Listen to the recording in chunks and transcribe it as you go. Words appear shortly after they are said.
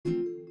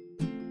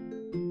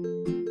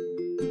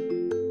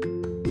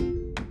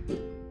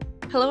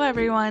Hello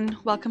everyone,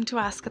 welcome to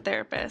Ask a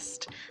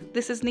Therapist.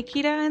 This is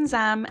Nikita and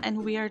Zam,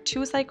 and we are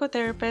two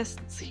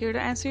psychotherapists here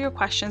to answer your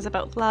questions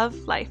about love,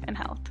 life, and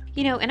health.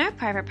 You know, in our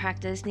private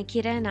practice,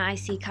 Nikita and I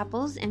see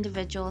couples,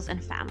 individuals,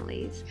 and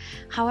families.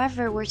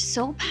 However, we're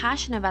so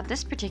passionate about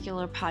this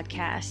particular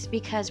podcast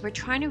because we're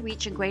trying to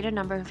reach a greater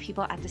number of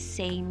people at the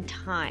same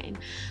time.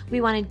 We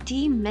want to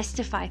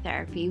demystify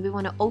therapy. We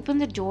want to open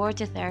the door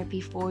to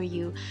therapy for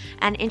you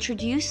and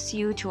introduce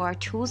you to our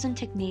tools and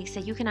techniques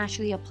that you can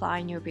actually apply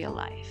in your real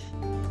life.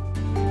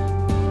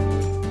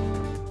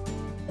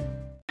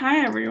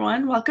 Hi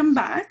everyone, welcome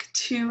back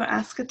to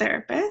Ask a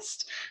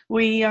Therapist.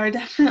 We are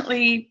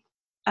definitely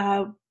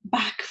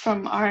back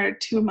from our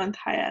 2-month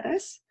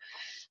hiatus,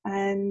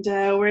 and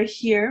we're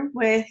here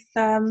with,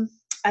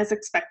 as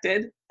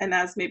expected, and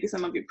as maybe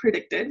some of you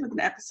predicted, with an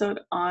episode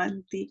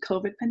on the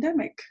COVID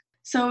pandemic.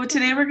 So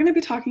today we're going to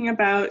be talking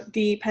about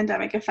the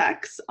pandemic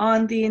effects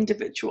on the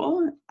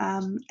individual,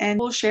 and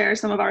we'll share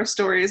some of our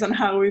stories on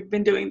how we've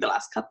been doing the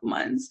last couple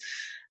months,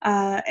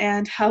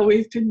 and how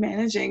we've been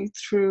managing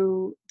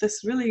through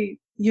this really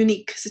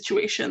unique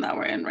situation that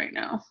we're in right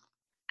now.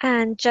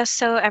 And just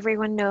so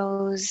everyone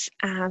knows,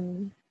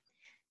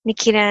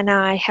 Nikita and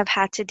I have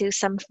had to do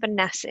some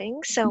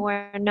finessing, so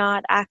we're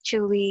not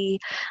actually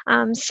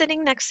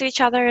sitting next to each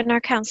other in our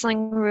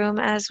counseling room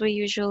as we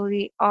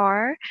usually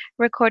are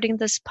recording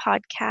this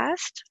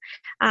podcast.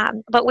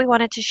 But we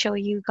wanted to show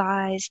you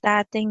guys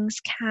that things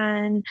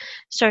can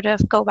sort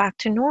of go back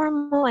to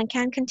normal and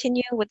can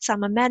continue with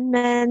some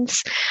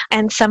amendments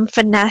and some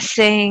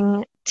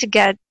finessing to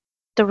get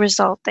the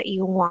result that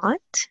you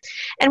want.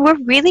 And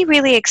we're really,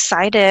 really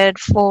excited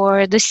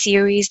for the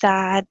series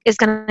that is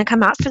going to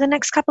come out for the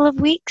next couple of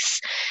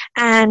weeks.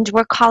 And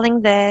we're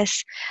calling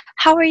this,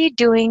 How Are You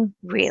Doing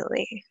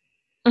Really?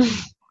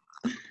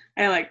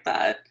 I like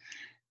that.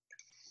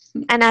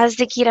 And as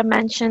Nikita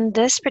mentioned,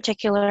 this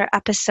particular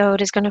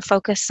episode is going to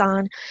focus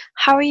on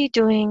how are you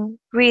doing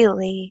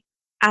really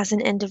as an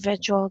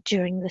individual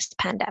during this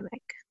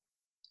pandemic?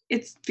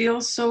 It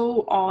feels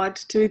so odd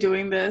to be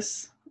doing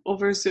this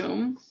over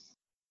Zoom.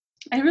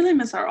 I really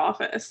miss our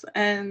office,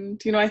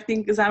 and I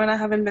think Zam and I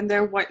haven't been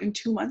there in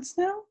 2 months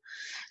now.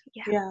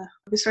 Yeah,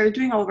 we started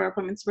doing all of our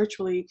appointments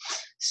virtually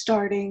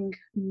starting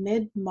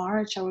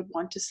mid-March, I would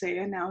want to say,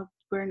 and now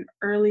we're in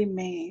early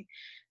May.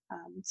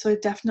 So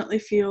it definitely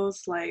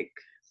feels like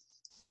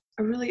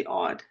a really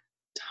odd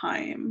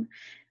time,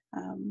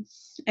 and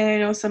I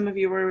know some of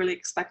you were really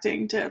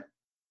expecting to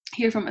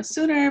hear from us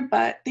sooner,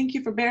 but thank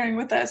you for bearing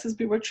with us as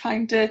we were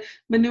trying to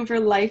maneuver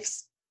our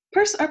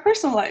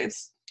personal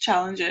lives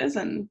challenges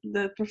and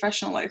the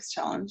professional life's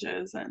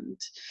challenges,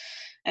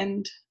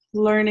 and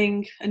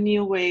learning a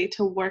new way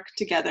to work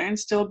together and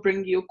still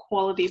bring you a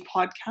quality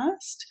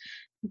podcast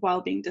while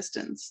being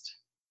distanced.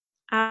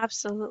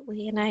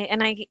 Absolutely.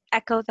 And I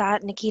echo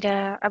that,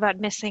 Nikita, about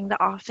missing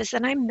the office.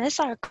 And I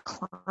miss our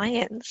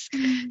clients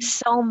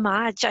so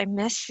much. I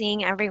miss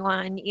seeing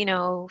everyone,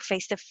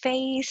 face to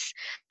face,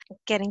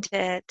 getting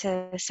to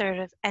sort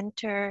of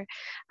enter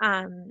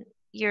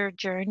your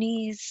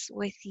journeys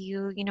with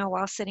you,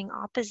 while sitting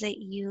opposite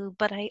you.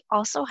 But I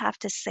also have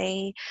to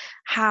say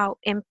how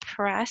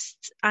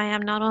impressed I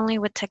am not only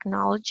with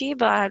technology,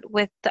 but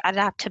with the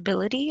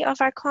adaptability of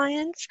our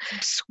clients,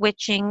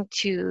 switching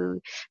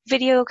to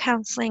video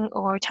counseling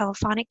or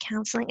telephonic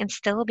counseling and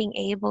still being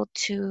able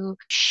to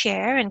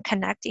share and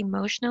connect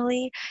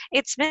emotionally.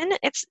 It's been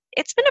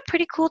a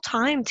pretty cool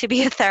time to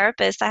be a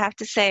therapist, I have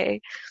to say.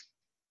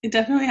 It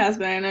definitely has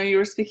been. I know you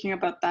were speaking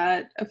about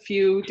that a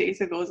few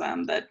days ago,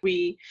 Zam, that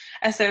we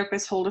as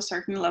therapists hold a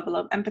certain level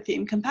of empathy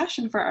and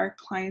compassion for our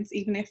clients,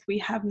 even if we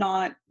have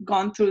not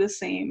gone through the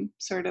same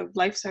sort of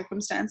life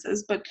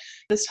circumstances. But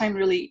this time,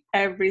 really,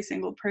 every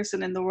single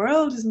person in the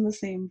world is in the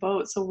same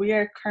boat. So we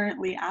are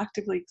currently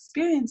actively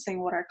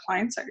experiencing what our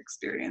clients are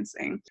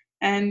experiencing.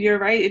 And you're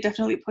right, it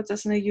definitely puts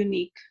us in a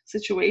unique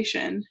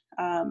situation,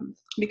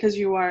 because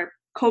you are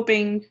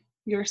coping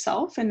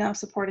yourself and now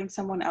supporting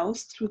someone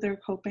else through their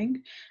coping.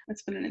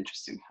 It's been an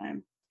interesting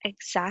time.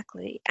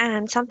 Exactly.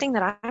 And something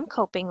that I'm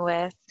coping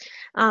with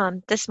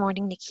this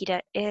morning,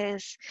 Nikita,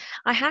 is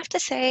I have to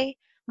say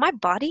my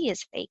body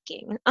is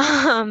aching.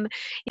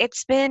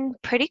 It's been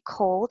pretty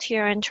cold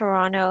here in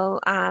Toronto.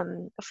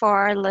 For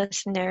our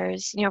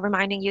listeners,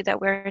 reminding you that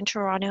we're in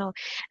Toronto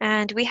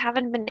and we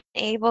haven't been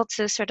able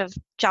to sort of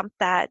jump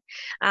that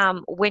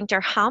winter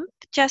hump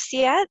just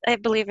yet. I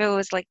believe it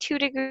was like 2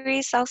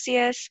 degrees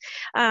Celsius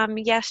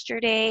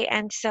yesterday.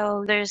 And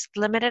so there's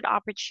limited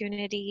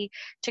opportunity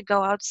to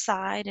go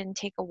outside and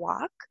take a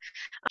walk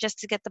just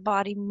to get the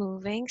body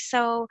moving.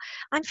 So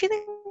I'm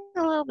feeling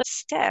a little bit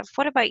stiff.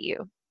 What about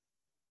you?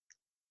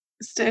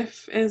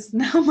 Stiff is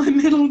now my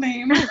middle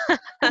name.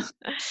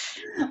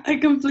 I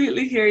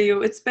completely hear you.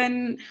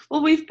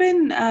 We've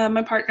been,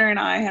 my partner and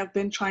I have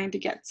been trying to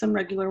get some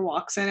regular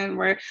walks in, and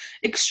we're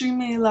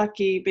extremely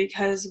lucky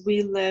because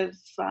we live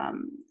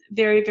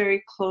very,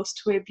 very close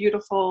to a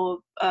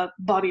beautiful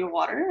body of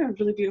water, a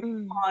really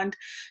beautiful pond.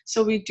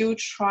 So we do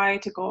try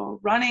to go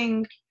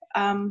running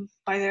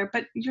by there.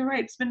 But you're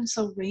right, it's been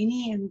so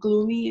rainy and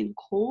gloomy and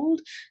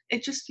cold.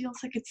 It just feels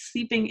like it's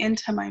seeping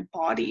into my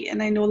body,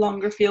 and I no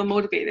longer feel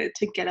motivated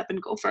to get up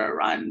and go for a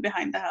run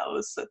behind the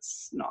house.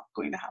 That's not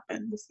going to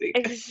happen this week.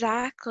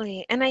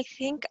 Exactly. And I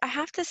think I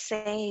have to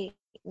say,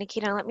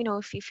 Nikita, let me know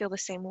if you feel the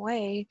same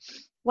way.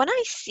 When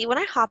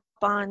I hop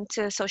on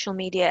to social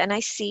media and I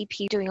see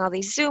people doing all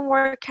these Zoom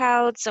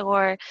workouts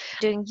or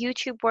doing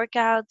YouTube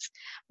workouts,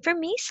 for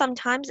me,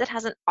 sometimes it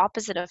has an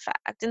opposite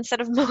effect.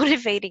 Instead of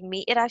motivating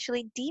me, it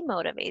actually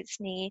demotivates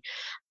me,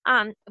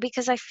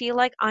 because I feel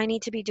like I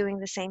need to be doing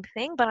the same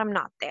thing, but I'm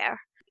not there.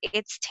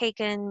 It's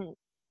taken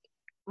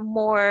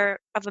more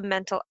of a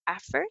mental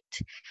effort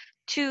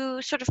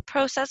to sort of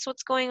process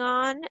what's going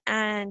on,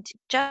 and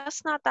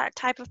just not that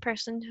type of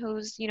person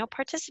who's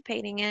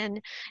participating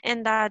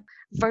in that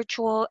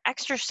virtual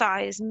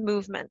exercise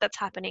movement that's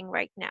happening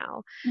right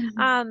now.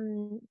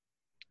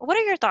 What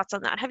are your thoughts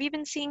on that? Have you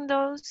been seeing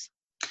those?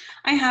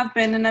 I have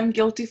been, and I'm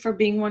guilty for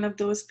being one of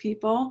those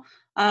people,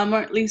 or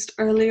at least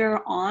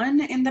earlier on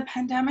in the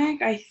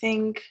pandemic. I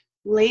think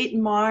late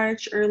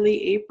March,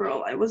 early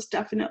April, I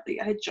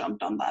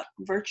jumped on that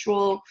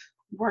virtual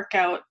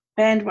workout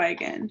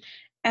bandwagon.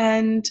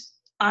 And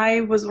I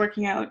was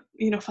working out,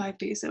 5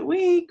 days a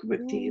week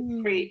with these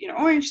great,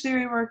 Orange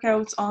Theory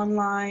workouts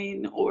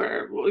online,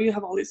 or you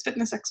have all these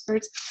fitness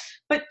experts.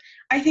 But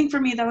I think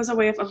for me, that was a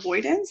way of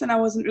avoidance, and I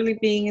wasn't really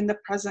being in the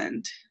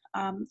present.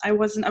 I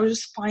was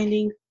just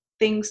finding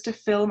things to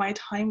fill my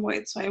time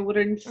with, so I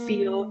wouldn't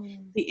feel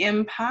the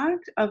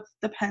impact of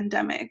the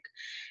pandemic.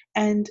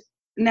 And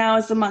now,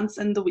 as the months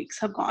and the weeks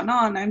have gone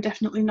on, I'm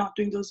definitely not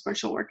doing those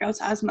virtual workouts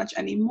as much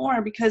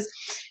anymore, because,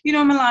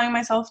 I'm allowing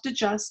myself to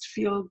just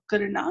feel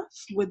good enough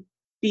with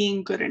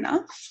being good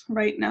enough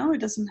right now. We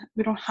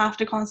don't have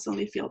to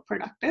constantly feel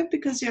productive,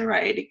 because you're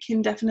right, it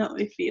can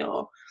definitely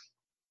feel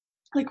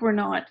like we're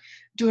not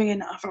doing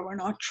enough, or we're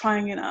not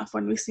trying enough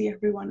when we see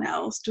everyone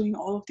else doing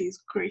all of these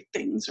great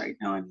things right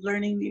now and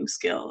learning new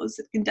skills.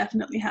 It can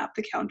definitely have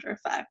the counter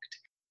effect.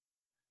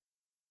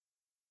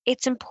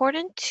 It's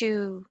important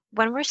to,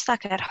 when we're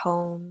stuck at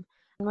home,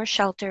 when we're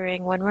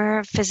sheltering, when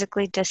we're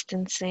physically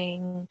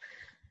distancing,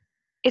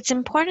 it's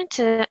important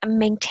to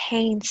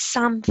maintain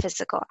some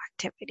physical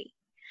activity,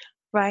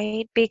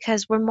 right?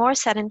 Because we're more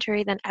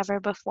sedentary than ever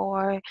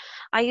before.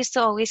 I used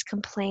to always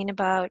complain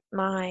about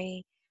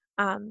my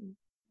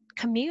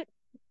commute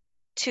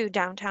to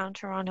downtown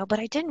Toronto, but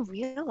I didn't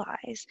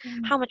realize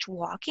how much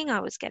walking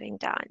I was getting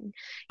done,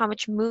 how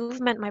much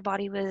movement my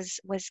body was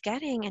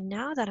getting. And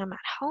now that I'm at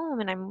home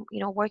and I'm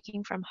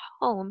working from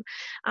home,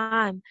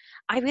 I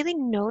really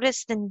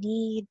noticed the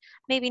need,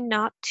 maybe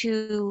not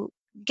to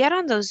get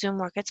on those Zoom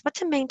workouts, but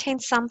to maintain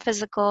some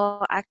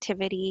physical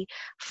activity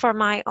for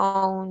my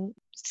own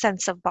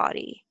sense of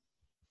body.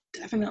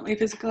 Definitely,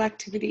 physical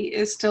activity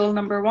is still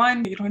number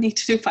one. You don't need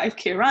to do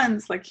 5K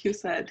runs, like you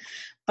said,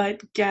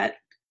 but get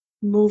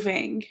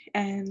moving.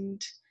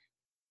 And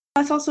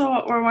that's also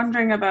what we're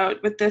wondering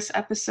about with this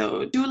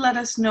episode. Do let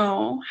us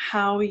know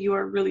how you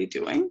are really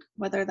doing,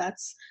 whether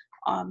that's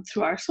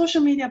through our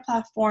social media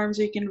platforms,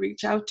 or you can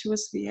reach out to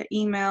us via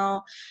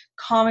email,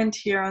 comment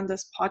here on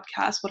this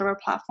podcast, whatever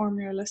platform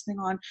you're listening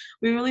on.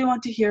 We really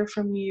want to hear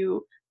from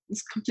you.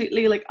 It's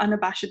completely like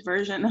unabashed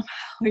version of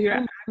how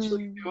you're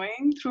actually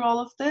doing through all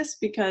of this,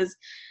 because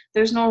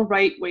there's no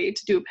right way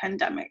to do a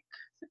pandemic,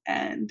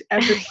 and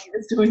everyone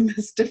is doing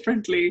this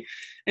differently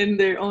in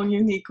their own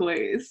unique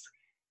ways.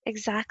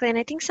 Exactly. And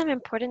I think some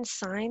important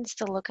signs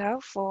to look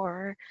out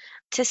for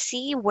to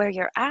see where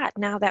you're at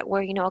now that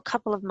we're, a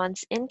couple of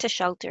months into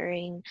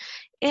sheltering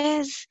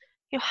is,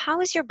 how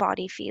is your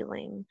body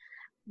feeling?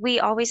 We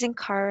always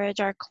encourage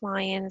our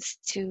clients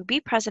to be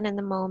present in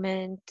the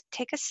moment,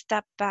 take a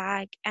step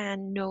back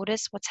and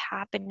notice what's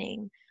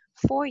happening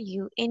for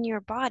you in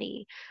your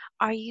body.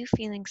 Are you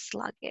feeling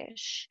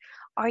sluggish?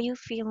 Are you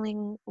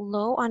feeling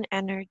low on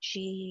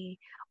energy?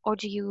 Or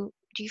do you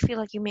feel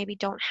like you maybe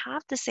don't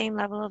have the same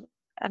level of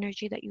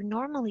energy that you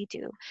normally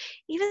do?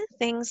 Even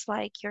things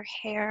like your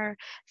hair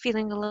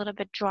feeling a little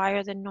bit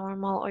drier than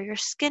normal, or your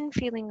skin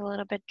feeling a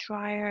little bit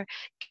drier,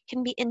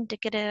 can be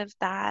indicative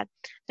that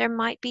there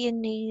might be a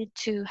need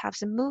to have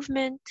some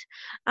movement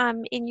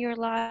in your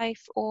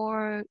life,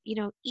 or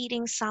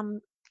eating some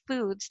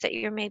foods that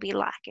you're maybe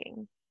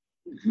lacking.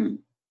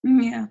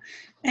 Yeah,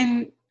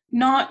 and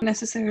not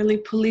necessarily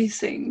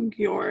policing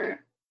your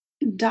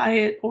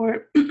diet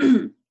or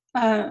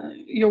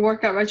your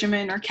workout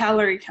regimen or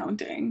calorie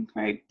counting,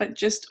 right? But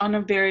just on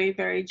a very,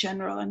 very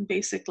general and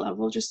basic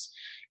level, just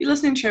you're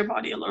listening to your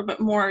body a little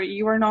bit more.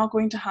 You are not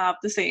going to have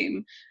the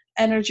same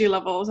energy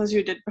levels as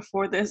you did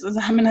before this.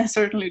 I mean, I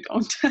certainly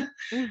don't.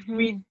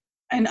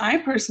 And I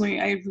personally,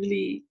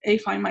 I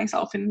find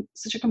myself in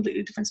such a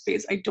completely different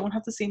space. I don't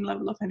have the same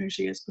level of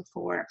energy as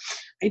before.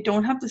 I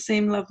don't have the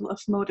same level of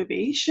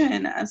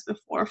motivation as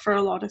before for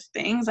a lot of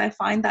things. I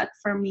find that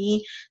for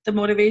me, the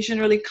motivation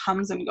really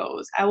comes and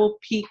goes. I will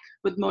peak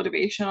with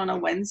motivation on a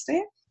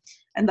Wednesday,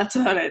 and that's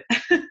about it.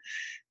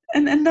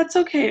 and that's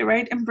okay,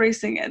 right?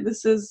 Embracing it.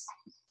 This is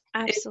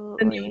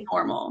absolutely the new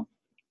normal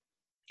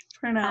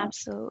for now.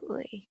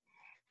 Absolutely.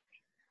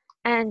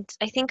 And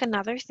I think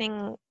another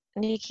thing,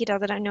 Nikita,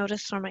 that I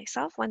noticed for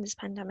myself when this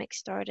pandemic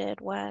started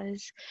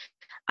was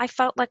I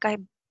felt like I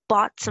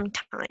bought some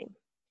time,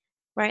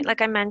 right?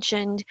 Like I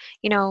mentioned,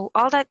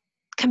 all that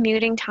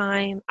commuting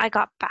time I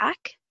got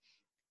back,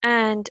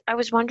 and I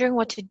was wondering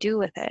what to do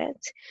with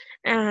it.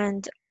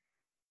 And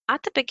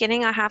at the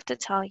beginning, I have to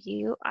tell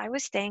you, I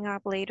was staying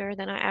up later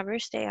than I ever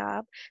stay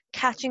up,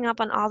 catching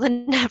up on all the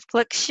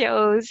Netflix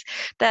shows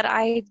that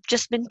I've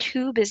just been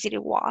too busy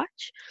to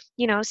watch,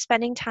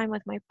 spending time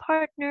with my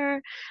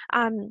partner,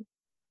 um,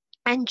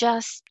 and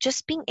just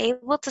being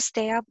able to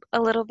stay up a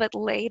little bit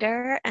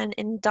later and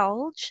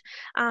indulge,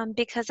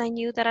 because I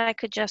knew that I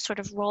could just sort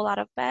of roll out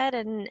of bed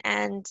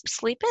and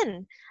sleep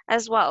in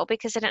as well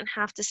because I didn't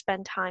have to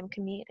spend time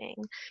commuting.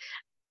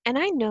 And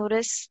I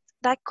noticed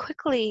that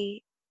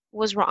quickly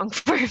was wrong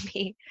for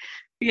me.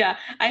 Yeah,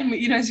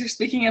 as you're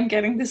speaking, I'm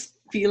getting this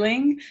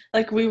feeling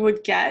like we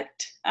would get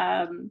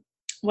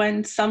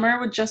when summer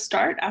would just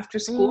start after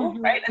school,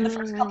 right? And the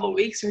first couple of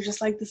weeks, you're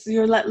just like,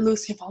 you're let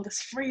loose, you have all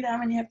this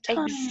freedom and you have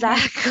time.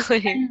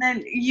 Exactly. And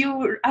then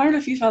I don't know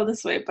if you felt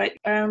this way, but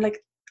around like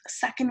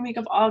second week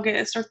of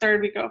August or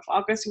third week of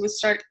August, you would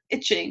start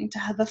itching to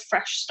have a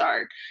fresh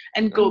start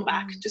and go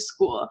back to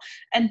school.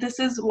 And this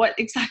is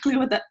exactly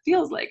what that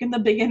feels like. In the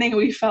beginning,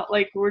 we felt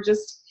like we were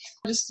just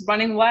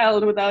running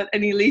wild without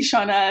any leash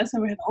on us,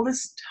 and we had all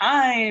this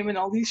time and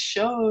all these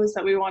shows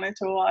that we wanted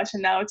to watch.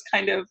 And now it's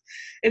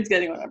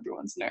getting on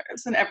everyone's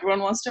nerves, and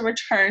everyone wants to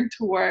return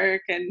to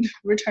work and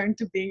return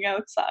to being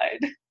outside.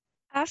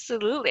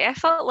 Absolutely. I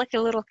felt like a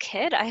little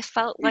kid. I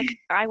felt like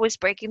I was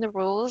breaking the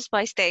rules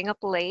by staying up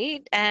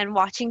late and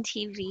watching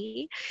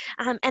TV.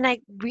 And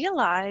I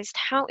realized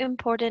how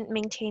important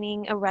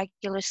maintaining a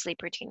regular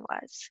sleep routine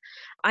was.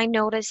 I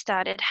noticed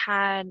that it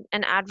had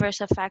an adverse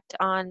effect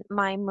on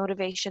my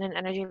motivation and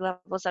energy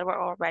levels that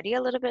were already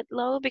a little bit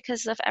low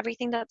because of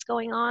everything that's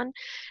going on.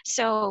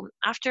 So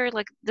after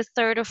like the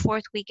third or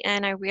fourth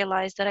weekend, I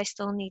realized that I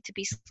still need to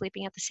be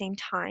sleeping at the same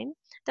time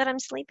that I'm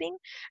sleeping,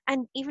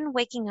 and even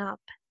waking up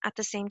at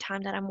the same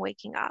time that I'm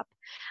waking up.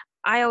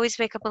 I always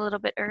wake up a little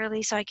bit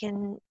early so I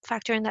can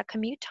factor in that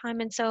commute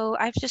time. And so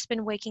I've just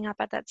been waking up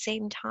at that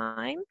same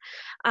time,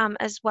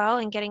 as well,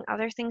 and getting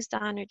other things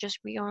done, or just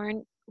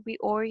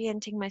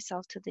reorienting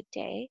myself to the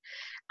day.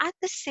 At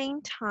the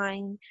same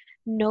time,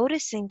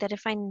 noticing that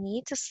if I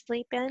need to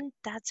sleep in,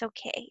 that's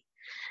okay.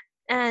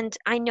 And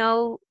I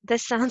know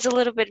this sounds a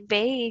little bit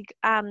vague,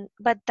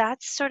 but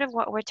that's sort of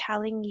what we're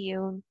telling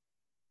you,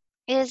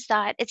 is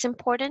that it's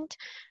important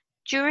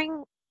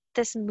during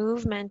this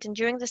movement and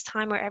during this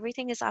time where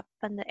everything is up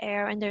in the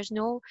air and there's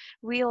no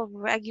real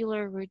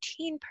regular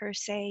routine per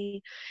se,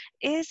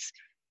 is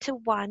to,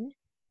 one,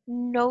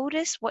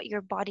 notice what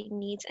your body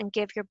needs and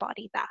give your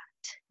body that.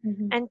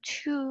 And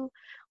two,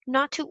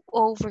 not to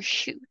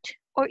overshoot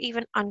or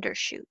even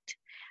undershoot,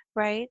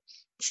 right?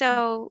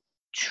 So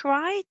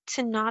try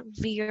to not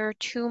veer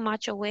too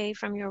much away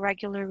from your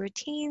regular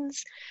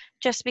routines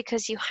just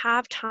because you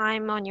have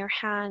time on your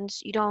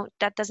hands.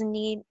 That doesn't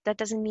mean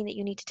that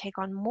you need to take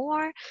on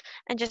more.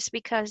 And just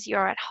because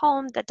you're at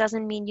home, that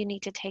doesn't mean you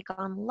need to take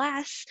on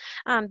less,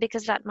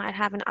 because that might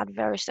have an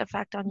adverse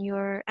effect on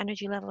your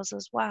energy levels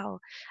as well.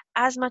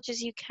 As much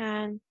as you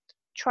can,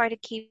 try to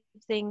keep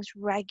things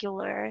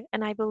regular,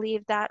 and I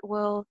believe that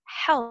will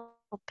help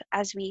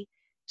as we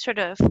sort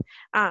of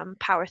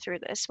power through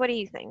this. What do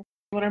you think?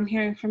 What I'm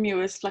hearing from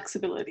you is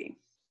flexibility.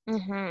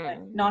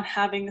 Mm-hmm. Not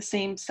having the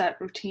same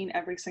set routine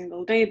every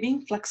single day,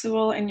 being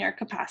flexible in your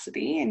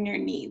capacity and your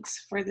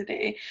needs for the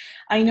day.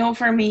 I know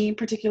for me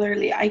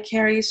particularly, I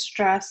carry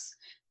stress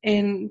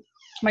in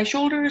my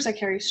shoulders, I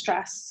carry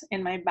stress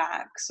in my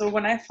back. So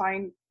when I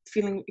find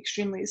feeling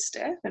extremely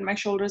stiff in my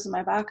shoulders and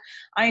my back,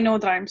 I know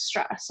that I'm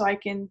stressed. So I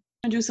can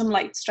do some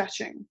light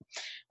stretching,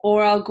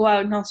 or I'll go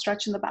out and I'll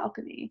stretch in the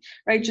balcony,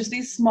 right? Mm-hmm. Just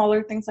these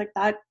smaller things like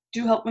that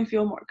do help me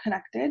feel more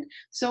connected.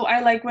 So I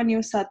like when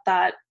you said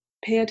that,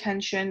 pay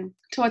attention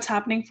to what's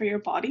happening for your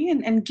body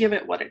and give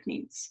it what it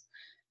needs.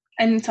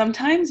 And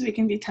sometimes we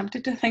can be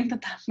tempted to think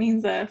that that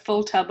means a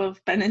full tub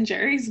of Ben and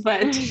Jerry's,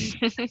 but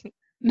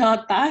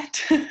not that,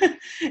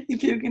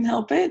 if you can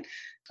help it.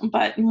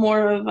 But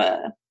more of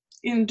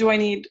do I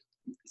need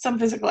some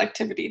physical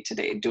activity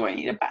today? Do I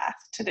need a bath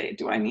today?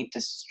 Do I need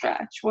to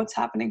stretch? What's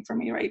happening for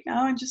me right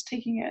now? And just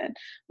taking it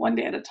one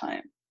day at a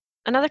time.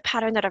 Another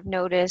pattern that I've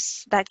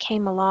noticed that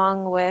came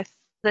along with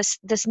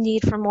this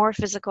need for more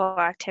physical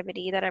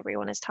activity that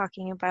everyone is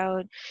talking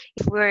about,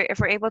 if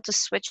we're able to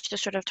switch to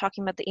sort of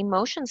talking about the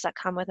emotions that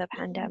come with a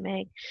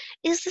pandemic,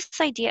 is this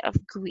idea of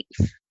grief.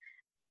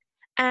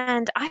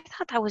 And I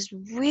thought that was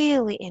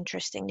really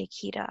interesting,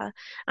 Nikita,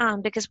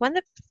 because when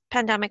the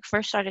pandemic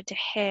first started to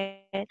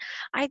hit,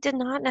 I did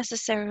not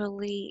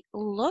necessarily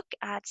look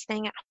at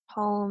staying at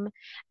home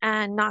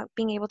and not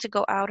being able to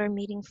go out or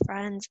meeting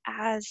friends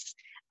as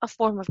a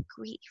form of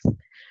grief.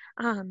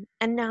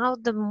 And now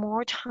the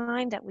more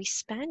time that we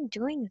spend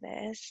doing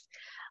this,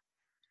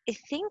 I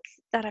think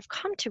that I've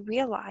come to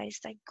realize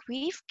that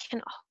grief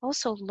can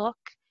also look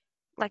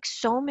like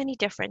so many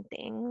different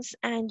things,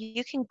 and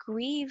you can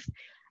grieve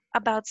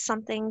about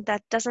something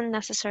that doesn't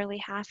necessarily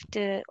have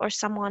to, or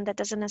someone that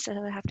doesn't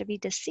necessarily have to be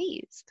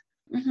deceased.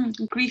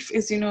 Grief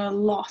is, a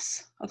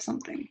loss of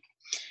something.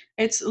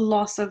 It's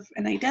loss of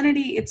an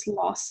identity, it's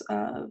loss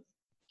of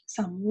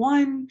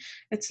someone,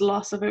 it's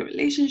loss of a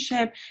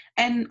relationship.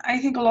 And I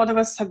think a lot of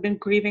us have been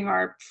grieving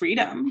our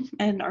freedom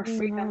and our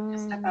freedom to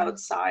step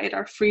outside,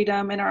 our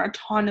freedom and our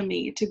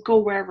autonomy to go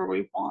wherever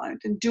we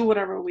want and do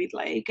whatever we'd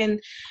like. And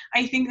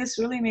I think this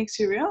really makes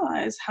you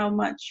realize how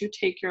much you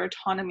take your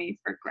autonomy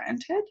for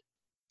granted.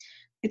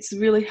 It's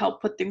really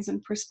helped put things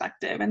in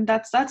perspective. And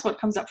that's what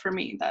comes up for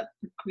me, that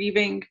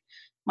grieving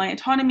my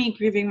autonomy,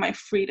 grieving my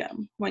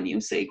freedom when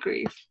you say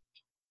grief.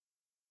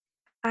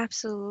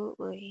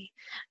 Absolutely.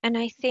 And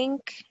I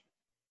think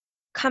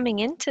coming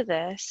into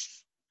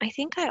this, I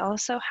think I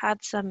also had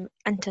some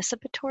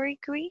anticipatory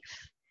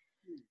grief.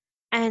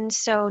 And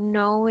so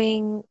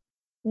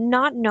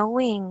not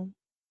knowing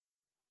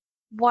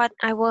what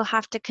I will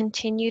have to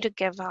continue to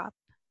give up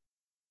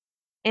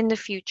in the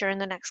future, in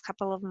the next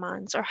couple of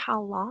months, or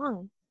how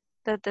long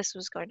that this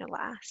was going to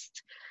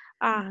last.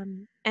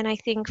 And I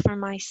think for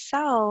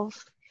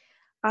myself,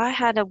 I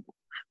had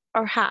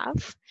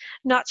have,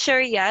 not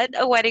sure yet,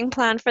 a wedding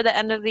plan for the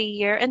end of the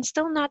year, and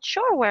still not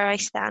sure where I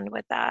stand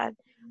with that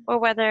or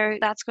whether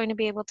that's going to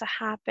be able to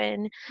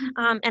happen.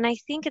 And I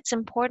think it's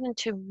important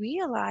to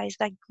realize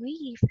that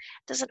grief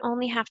doesn't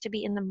only have to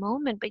be in the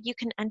moment, but you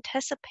can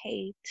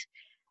anticipate,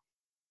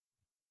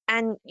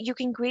 and you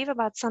can grieve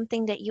about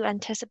something that you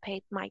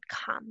anticipate might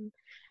come,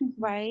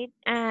 right?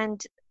 And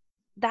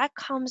that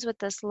comes with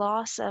this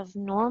loss of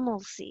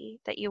normalcy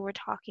that you were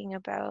talking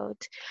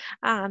about.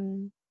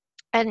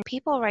 And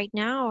people right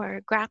now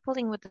are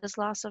grappling with this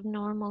loss of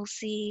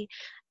normalcy,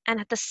 and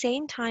at the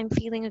same time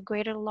feeling a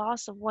greater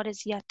loss of what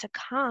is yet to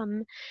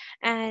come.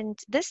 And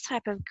this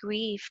type of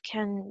grief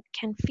can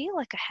feel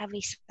like a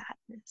heavy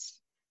sadness,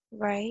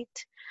 right?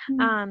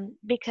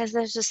 Because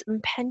there's this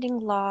impending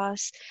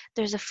loss,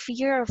 there's a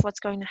fear of what's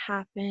going to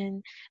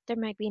happen, there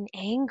might be an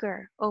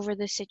anger over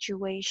the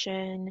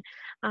situation,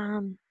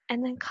 and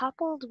then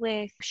coupled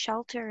with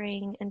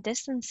sheltering and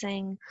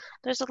distancing,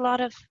 there's a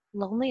lot of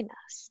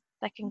loneliness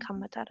that can come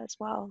with that as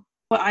well.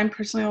 What I'm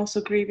personally also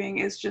grieving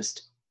is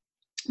just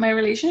my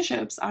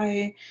relationships.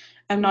 I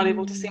am not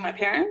able to see my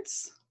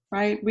parents,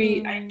 right?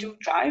 I do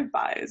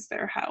drive-bys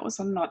their house.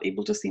 I'm not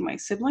able to see my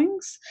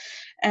siblings.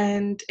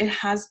 And it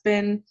has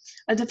been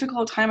a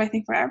difficult time, I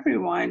think, for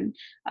everyone,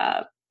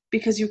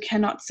 because you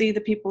cannot see the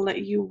people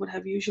that you would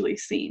have usually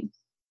seen.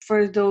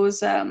 For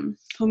those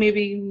who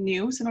maybe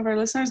knew, some of our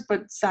listeners,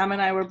 but Sam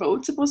and I were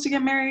both supposed to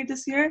get married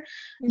this year,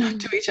 not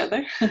to each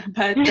other,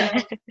 but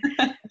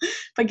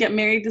but get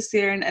married this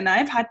year, and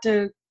I've had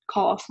to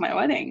call off my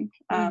wedding.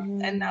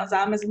 And now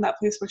Sam is in that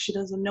place where she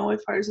doesn't know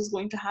if hers is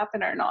going to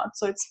happen or not.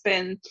 So it's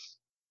been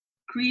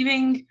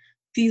grieving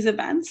these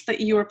events that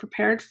you were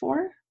prepared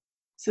for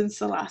since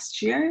the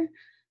last year,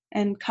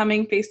 and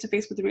coming face to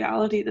face with the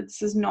reality that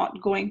this is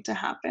not going to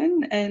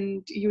happen,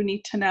 and you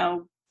need to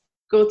now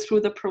go through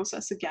the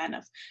process again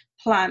of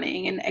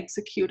planning and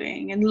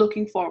executing and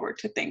looking forward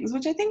to things,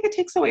 which I think it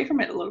takes away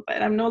from it a little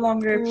bit. I'm no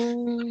longer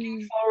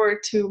looking forward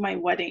to my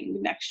wedding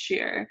next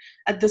year,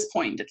 at this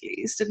point at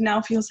least. It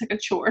now feels like a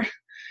chore,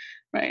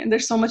 right? And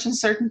there's so much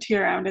uncertainty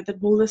around it, that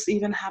will this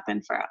even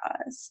happen for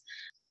us?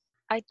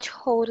 I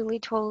totally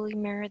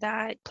mirror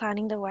that.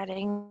 Planning the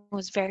wedding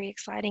was very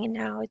exciting, and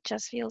now it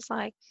just feels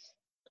like,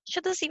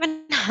 should this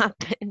even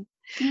happen?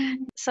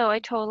 So I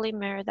totally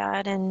mirror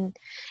that. And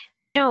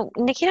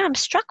Nikita, I'm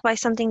struck by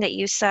something that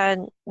you said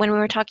when we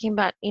were talking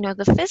about,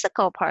 the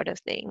physical part of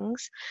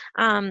things.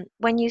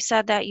 When you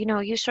said that,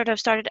 you sort of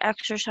started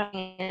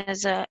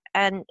exercising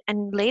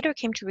and later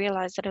came to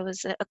realize that it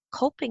was a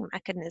coping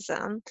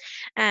mechanism,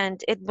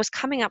 and it was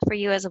coming up for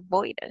you as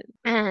avoidance.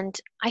 And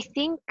I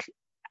think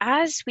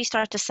as we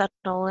start to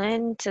settle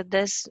into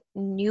this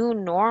new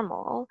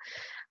normal,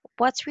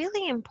 what's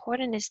really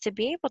important is to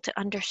be able to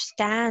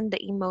understand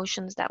the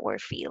emotions that we're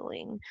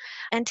feeling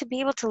and to be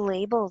able to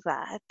label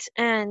that.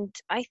 And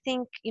I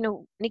think,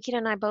 Nikita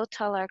and I both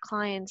tell our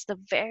clients the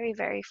very,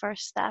 very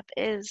first step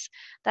is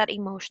that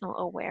emotional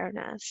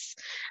awareness.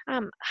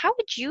 How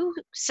would you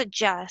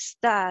suggest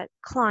that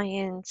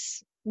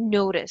clients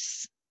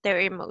notice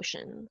their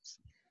emotions?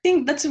 I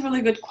think that's a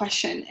really good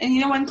question.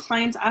 And when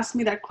clients ask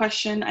me that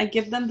question, I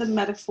give them the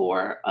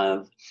metaphor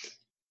of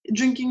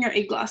drinking your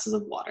 8 glasses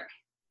of water.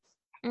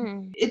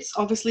 It's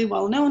obviously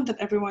well known that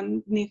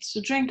everyone needs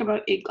to drink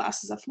about 8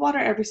 glasses of water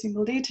every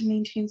single day to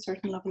maintain a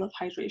certain level of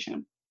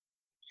hydration.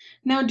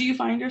 Now, do you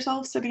find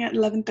yourself sitting at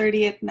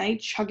 11:30 at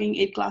night chugging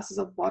 8 glasses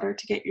of water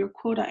to get your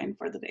quota in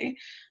for the day?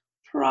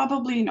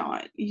 Probably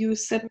not. You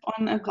sip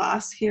on a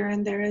glass here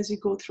and there as you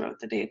go throughout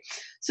the day.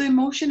 So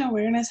emotion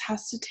awareness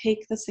has to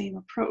take the same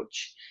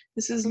approach.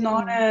 This is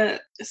not a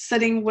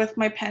sitting with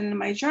my pen and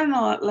my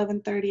journal at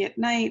 11:30 at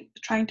night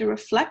trying to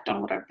reflect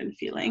on what I've been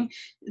feeling.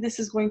 This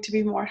is going to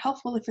be more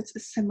helpful if it's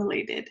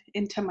assimilated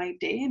into my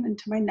day and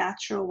into my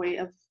natural way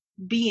of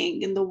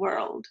being in the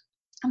world.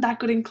 And that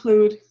could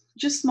include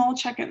just small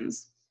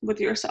check-ins. with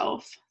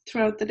yourself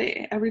throughout the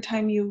day. Every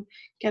time you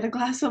get a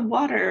glass of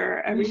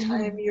water, every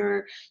time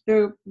you're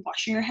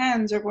washing your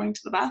hands or going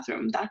to the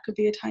bathroom, that could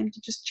be a time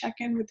to just check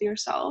in with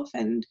yourself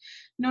and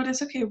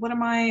notice, okay, what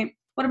am I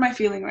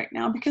feeling right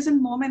now? Because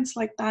in moments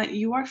like that,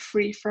 you are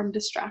free from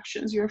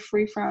distractions. You're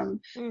free from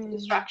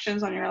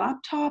distractions on your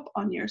laptop,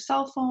 on your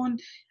cell phone,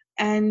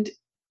 and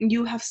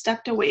you have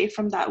stepped away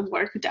from that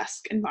work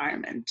desk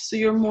environment. So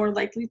you're more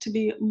likely to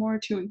be more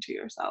attuned to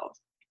yourself.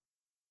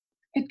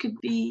 It could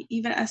be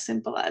even as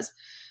simple as,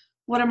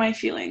 what am I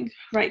feeling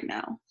right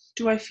now?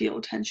 Do I feel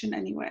tension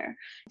anywhere?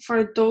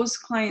 For those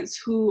clients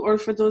or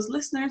for those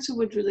listeners who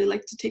would really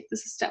like to take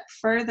this a step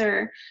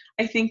further,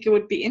 I think it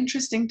would be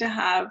interesting to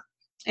have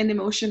an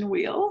emotion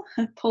wheel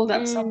pulled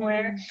up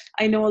somewhere.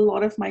 I know a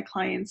lot of my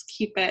clients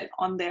keep it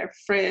on their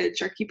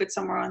fridge or keep it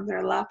somewhere on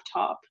their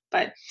laptop,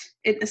 but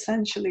it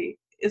essentially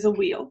is a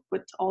wheel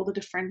with all the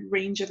different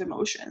range of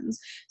emotions.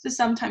 So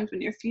sometimes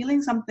when you're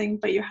feeling something,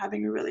 but you're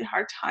having a really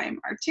hard time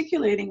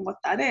articulating what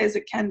that is,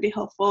 it can be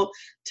helpful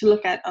to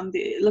look at it on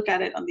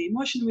the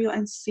emotion wheel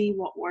and see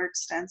what word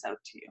stands out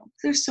to you.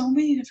 There's so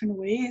many different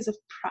ways of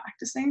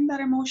practicing that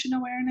emotion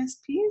awareness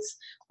piece.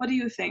 What do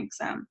you think,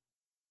 Sam?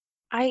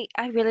 I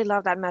really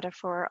love that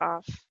metaphor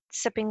of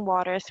sipping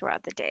water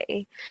throughout the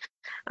day.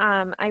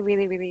 I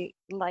really, really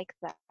like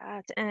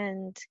that.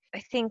 And I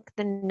think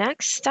the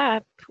next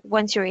step,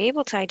 once you're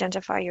able to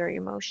identify your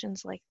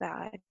emotions like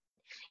that,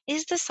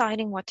 is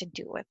deciding what to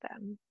do with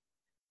them,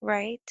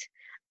 right?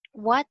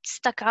 What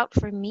stuck out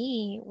for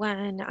me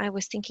when I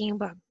was thinking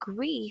about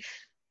grief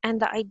and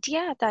the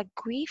idea that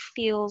grief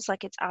feels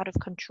like it's out of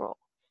control,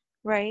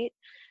 right?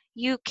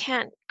 You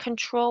can't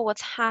control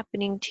what's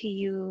happening to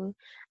you,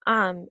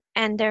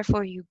 and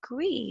therefore you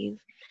grieve.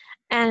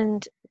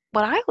 And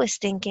what I was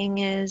thinking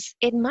is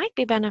it might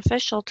be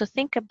beneficial to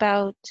think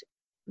about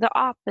the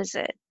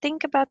opposite.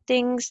 Think about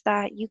things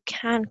that you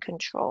can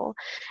control.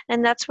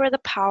 And that's where the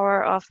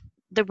power of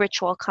the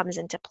ritual comes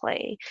into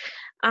play.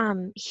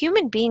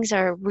 Human beings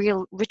are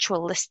real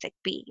ritualistic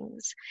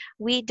beings.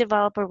 We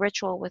develop a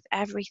ritual with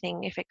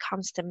everything if it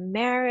comes to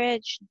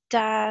marriage,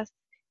 death,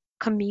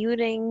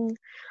 commuting,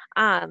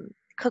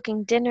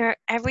 cooking dinner.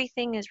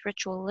 Everything is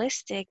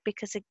ritualistic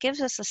because it gives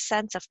us a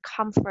sense of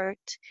comfort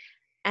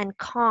and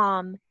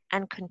calm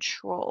and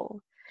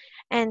control.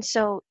 And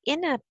so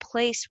in a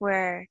place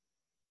where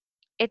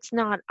it's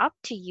not up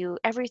to you,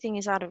 everything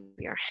is out of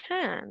your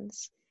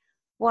hands,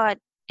 what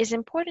is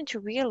important to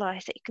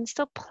realize that you can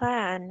still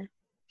plan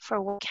for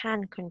what you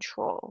can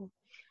control.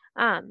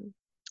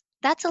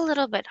 That's a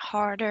little bit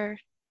harder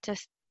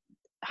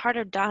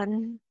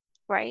done,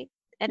 right?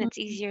 And it's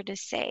easier to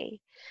say.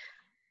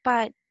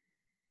 But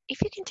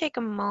if you can take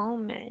a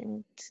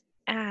moment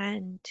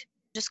and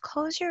just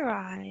close your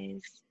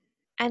eyes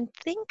and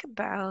think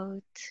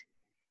about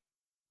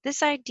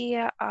this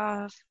idea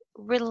of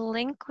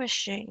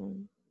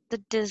relinquishing the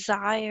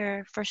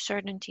desire for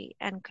certainty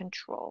and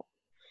control.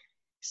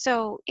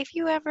 So if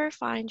you ever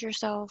find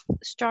yourself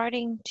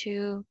starting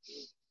to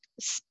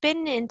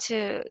spin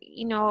into,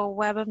 a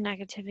web of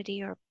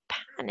negativity or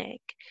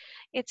panic,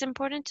 it's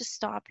important to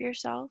stop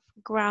yourself,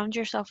 ground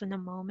yourself in the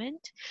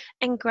moment.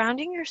 And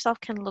grounding yourself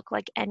can look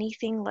like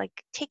anything like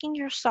taking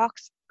your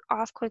socks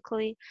off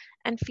quickly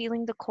and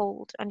feeling the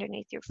cold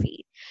underneath your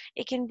feet.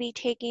 It can be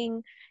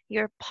taking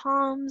your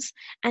palms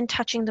and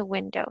touching the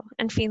window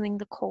and feeling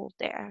the cold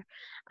there.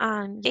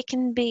 It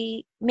can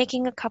be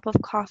making a cup of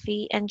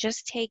coffee and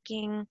just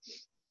taking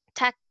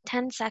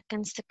 10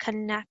 seconds to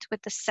connect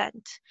with the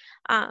scent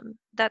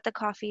that the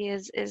coffee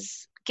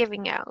is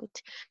giving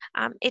out.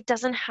 It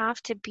doesn't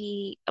have to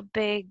be a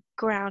big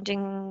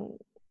grounding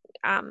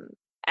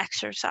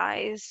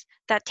exercise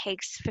that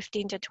takes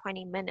 15 to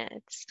 20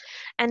 minutes.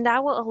 And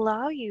that will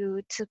allow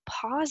you to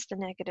pause the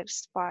negative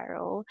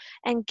spiral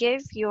and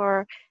give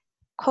your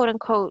quote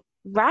unquote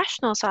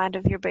rational side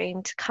of your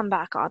brain to come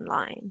back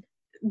online.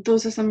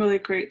 Those are some really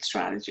great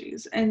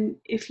strategies. And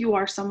if you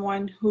are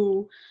someone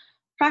who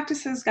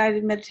practices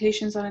guided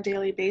meditations on a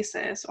daily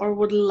basis or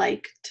would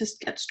like to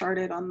get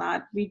started on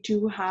that, we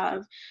do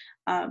have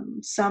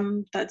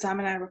some that Zam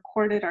and I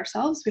recorded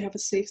ourselves. We have a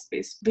safe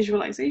space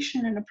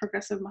visualization and a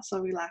progressive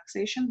muscle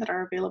relaxation that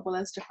are available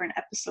as different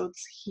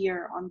episodes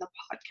here on the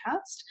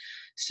podcast.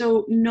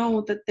 So know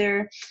that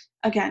there,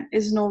 again,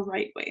 is no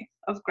right way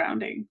of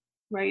grounding,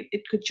 right?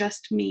 It could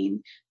just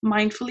mean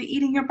mindfully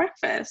eating your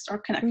breakfast or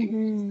connecting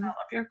with the smell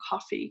of your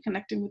coffee,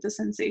 connecting with the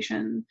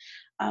sensation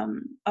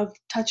of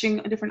touching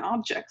different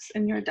objects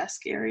in your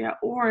desk area,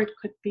 or it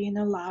could be an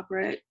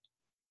elaborate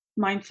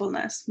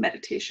mindfulness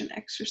meditation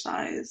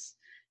exercise.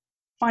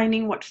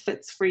 Finding what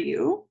fits for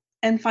you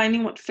and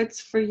finding what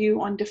fits for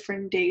you on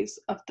different days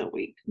of the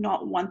week.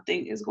 Not one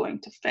thing is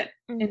going to fit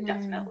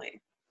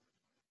indefinitely.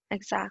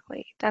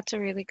 Exactly. That's a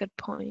really good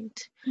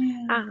point.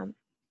 Yeah.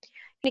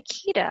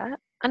 Nikita,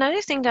 another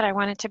thing that I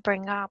wanted to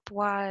bring up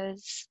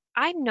was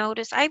I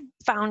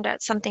found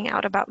out something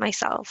out about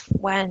myself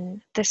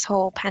when this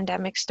whole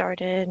pandemic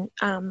started.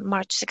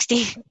 March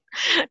 16th,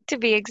 to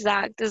be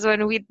exact, is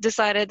when we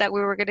decided that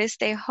we were going to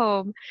stay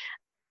home.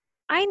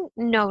 I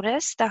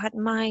noticed that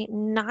my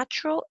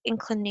natural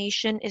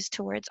inclination is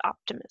towards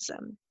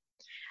optimism.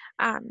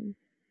 Um,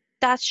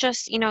 that's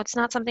just, it's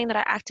not something that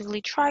I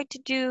actively tried to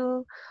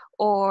do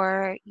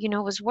or,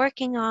 was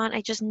working on.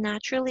 I just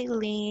naturally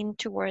lean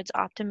towards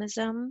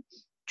optimism,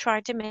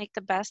 try to make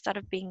the best out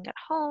of being at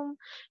home,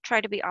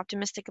 try to be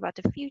optimistic about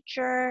the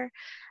future.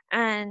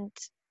 And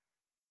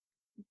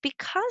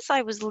because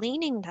I was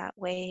leaning that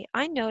way,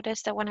 I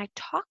noticed that when I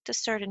talked to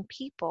certain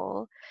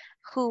people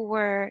who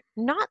were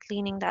not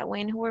leaning that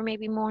way and who were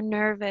maybe more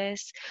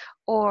nervous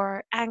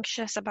or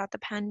anxious about the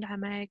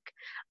pandemic,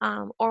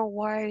 or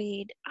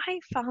worried, I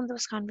found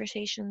those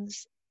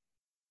conversations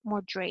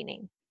more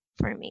draining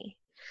for me.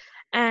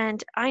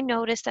 And I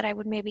noticed that I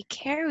would maybe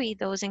carry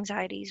those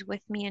anxieties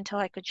with me until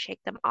I could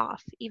shake them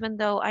off, even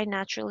though I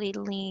naturally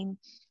lean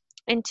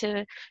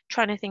into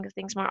trying to think of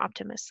things more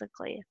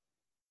optimistically.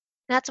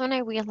 That's when I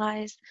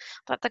realized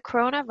that the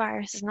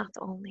coronavirus is not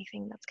the only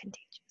thing that's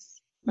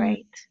contagious,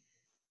 right?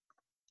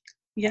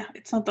 Yeah,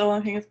 it's not the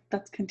only thing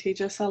that's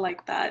contagious. I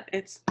like that.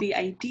 It's the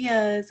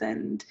ideas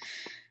and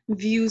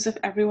views of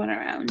everyone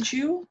around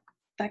you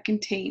that can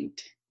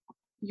taint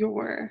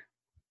your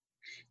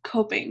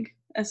coping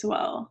as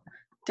well.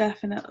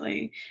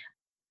 Definitely.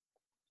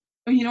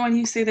 When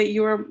you say that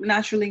you're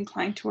naturally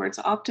inclined towards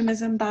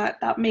optimism,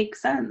 that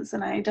makes sense.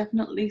 And I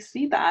definitely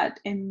see that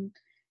in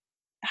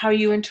how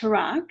you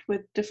interact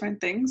with different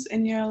things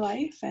in your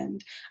life.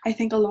 And I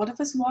think a lot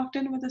of us walked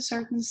in with a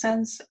certain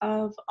sense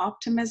of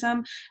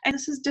optimism. And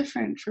this is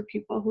different for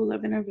people who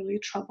live in a really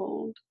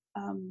troubled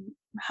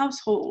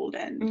household,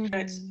 and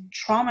it's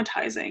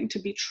traumatizing to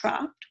be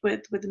trapped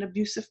with an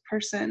abusive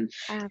person.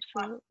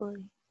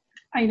 Absolutely.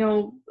 I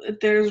know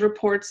there's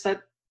reports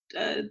that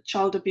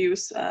child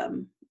abuse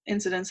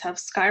incidents have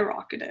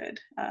skyrocketed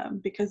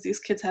because these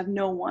kids have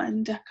no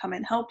one to come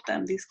and help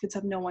them. These kids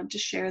have no one to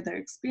share their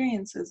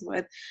experiences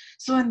with.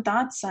 So in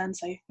that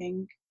sense, I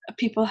think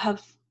people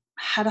have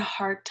had a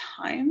hard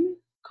time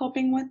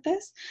coping with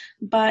this.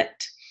 But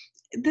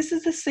this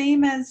is the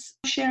same as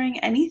sharing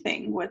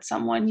anything with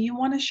someone. You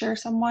want to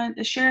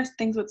share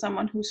things with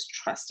someone who's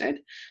trusted,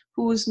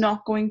 who's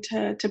not going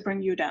to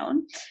bring you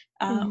down,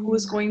 who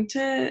is going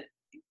to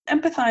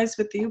empathize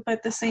with you, but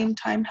at the same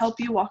time help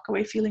you walk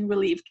away feeling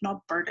relieved,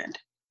 not burdened.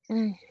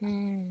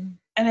 And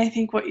I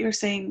think what you're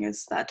saying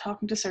is that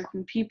talking to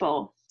certain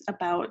people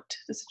about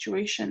the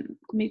situation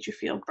made you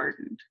feel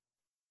burdened.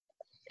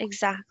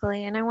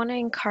 Exactly. And I want to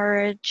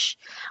encourage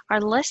our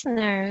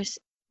listeners,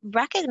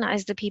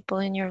 recognize the people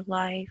in your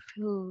life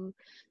who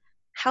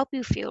help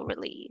you feel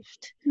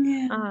relieved.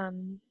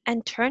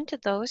 And turn to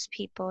those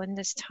people in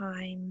this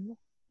time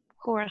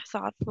who are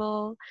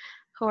thoughtful,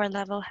 who are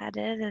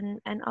level-headed,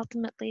 and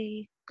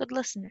ultimately good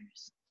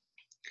listeners.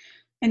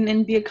 And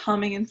then be a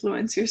calming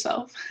influence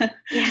yourself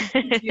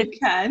if you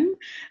can.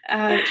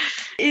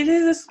 It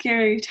is a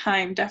scary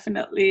time,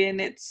 definitely, and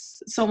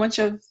it's so much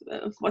of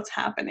what's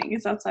happening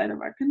is outside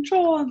of our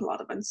control, and a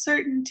lot of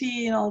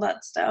uncertainty and all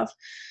that stuff.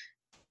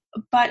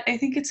 But I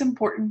think it's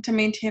important to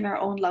maintain our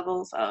own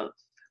levels of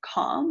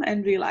calm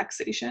and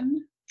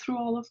relaxation through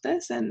all of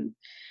this. And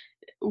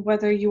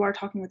whether you are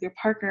talking with your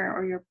partner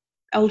or your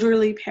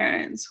elderly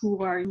parents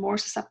who are more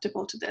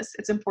susceptible to this,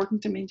 it's important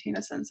to maintain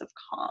a sense of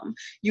calm.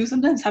 You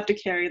sometimes have to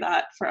carry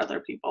that for other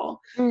people.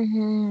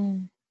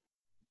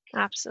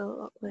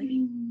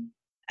 Absolutely.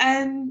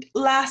 And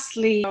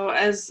lastly,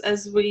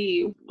 as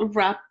we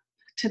wrap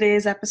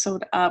today's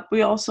episode up,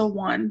 we also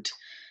want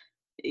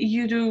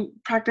you to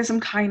practice some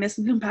kindness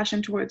and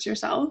compassion towards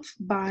yourself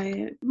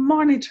by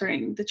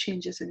monitoring the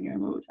changes in your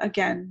mood.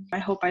 Again, I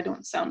hope I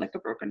don't sound like a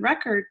broken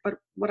record, but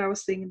what I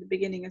was saying in the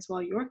beginning as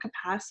well, your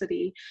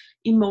capacity,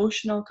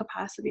 emotional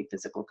capacity,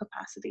 physical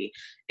capacity,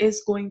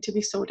 is going to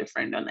be so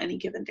different on any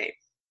given day.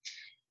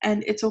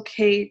 And it's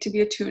okay to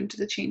be attuned to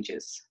the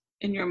changes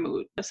in your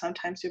mood.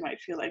 Sometimes you might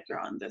feel like you're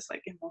on this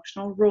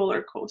emotional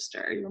roller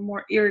coaster. You're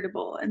more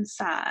irritable and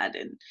sad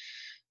and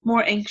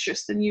more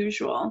anxious than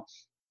usual.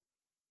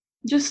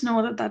 Just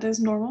know that that is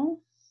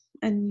normal,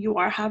 and you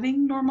are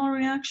having normal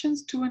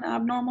reactions to an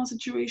abnormal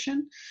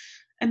situation,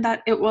 and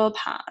that it will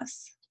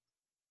pass.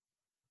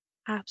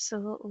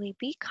 Absolutely.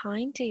 Be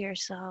kind to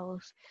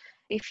yourself.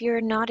 If you're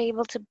not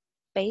able to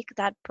bake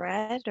that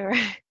bread or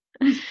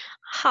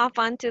hop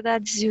onto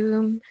that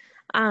Zoom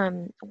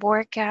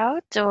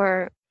workout,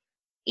 or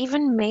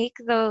even make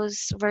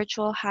those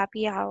virtual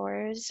happy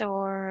hours,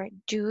 or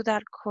do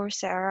that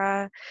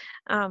Coursera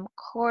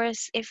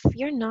course, if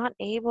you're not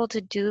able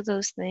to do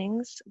those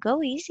things,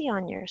 go easy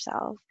on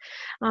yourself.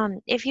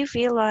 If you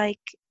feel like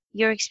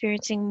you're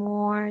experiencing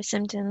more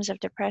symptoms of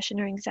depression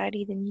or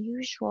anxiety than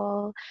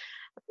usual,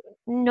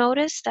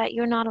 notice that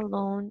you're not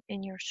alone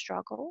in your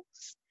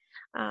struggles.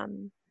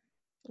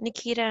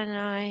 Nikita and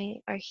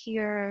I are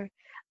here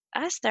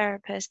as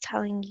therapists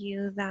telling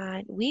you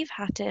that we've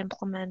had to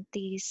implement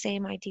these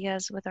same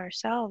ideas with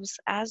ourselves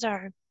as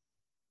our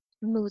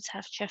moods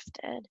have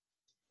shifted.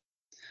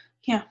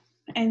 Yeah,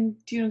 And,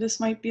 this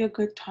might be a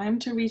good time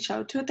to reach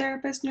out to a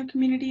therapist in your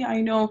community.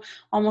 I know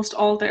almost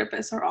all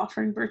therapists are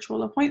offering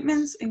virtual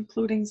appointments,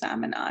 including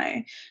Zam and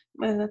I,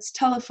 whether that's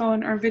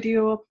telephone or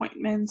video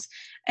appointments,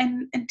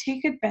 and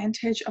take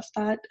advantage of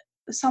that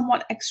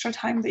somewhat extra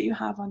time that you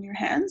have on your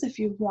hands. If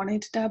you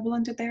wanted to dabble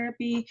into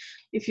therapy,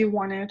 if you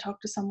wanted to talk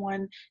to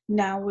someone,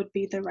 now would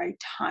be the right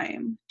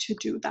time to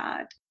do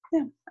that.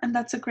 Yeah, and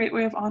that's a great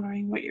way of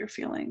honoring what you're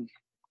feeling.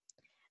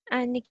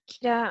 And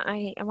Nikita,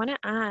 I want to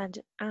add,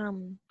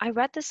 I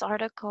read this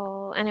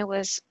article and it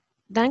was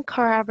then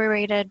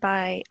corroborated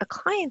by a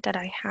client that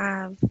I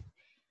have.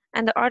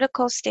 And the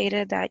article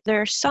stated that there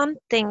are some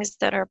things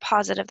that are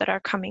positive that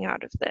are coming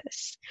out of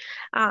this.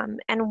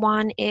 And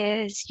one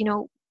is,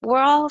 we're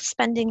all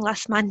spending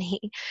less money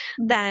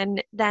than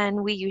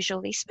we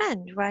usually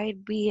spend, right?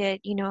 Be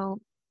it,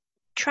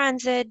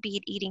 transit, be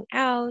it eating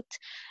out.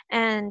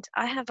 And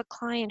I have a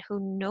client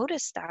who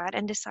noticed that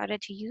and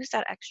decided to use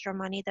that extra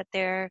money that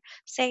they're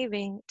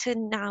saving to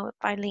now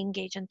finally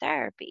engage in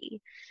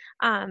therapy.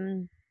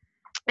 And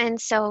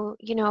so,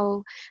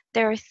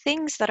 there are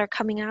things that are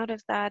coming out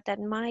of that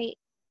might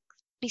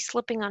be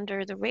slipping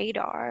under the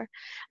radar.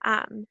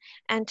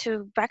 And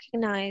to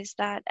recognize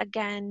that,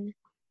 again,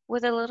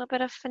 with a little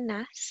bit of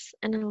finesse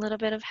and a little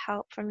bit of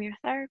help from your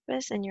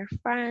therapist and your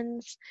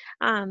friends,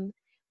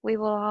 we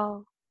will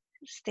all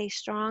stay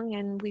strong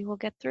and we will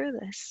get through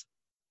this.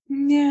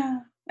 Yeah,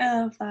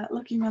 I love that.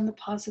 Looking on the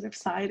positive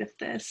side of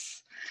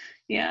this.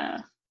 Yeah.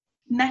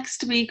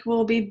 Next week,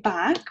 we'll be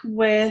back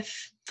with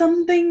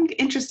something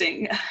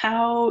interesting,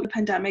 how the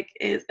pandemic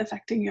is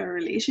affecting your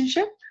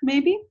relationship,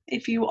 maybe.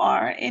 If you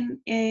are in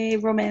a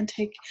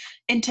romantic,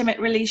 intimate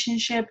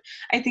relationship,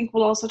 I think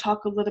we'll also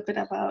talk a little bit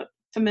about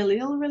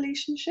familial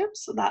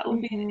relationships. So that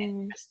will be an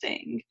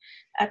interesting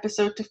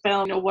episode to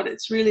film, what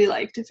it's really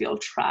like to feel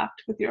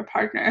trapped with your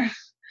partner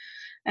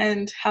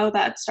and how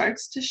that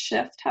starts to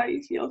shift how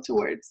you feel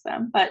towards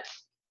them. But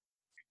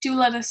do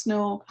let us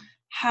know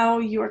how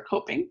you're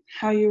coping,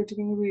 how you're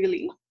doing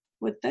really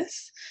with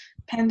this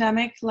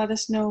pandemic. Let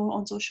us know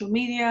on social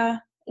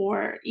media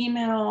or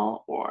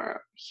email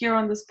or here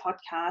on this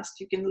podcast.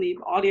 You can leave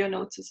audio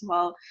notes as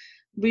well.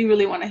 We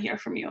really want to hear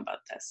from you about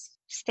this.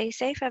 Stay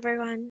safe,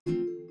 everyone.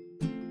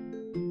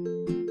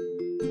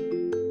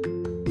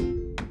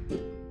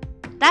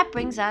 That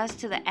brings us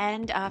to the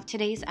end of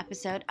today's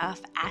episode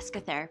of Ask a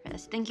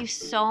Therapist. Thank you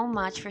so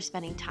much for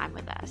spending time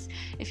with us.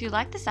 If you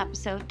like this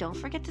episode, don't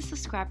forget to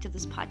subscribe to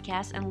this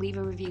podcast and leave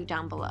a review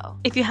down below.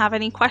 If you have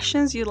any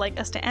questions you'd like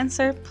us to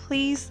answer,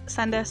 please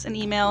send us an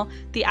email.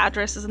 The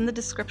address is in the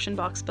description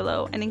box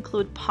below and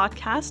include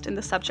podcast in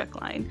the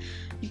subject line.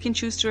 You can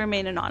choose to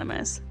remain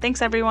anonymous.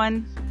 Thanks,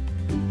 everyone.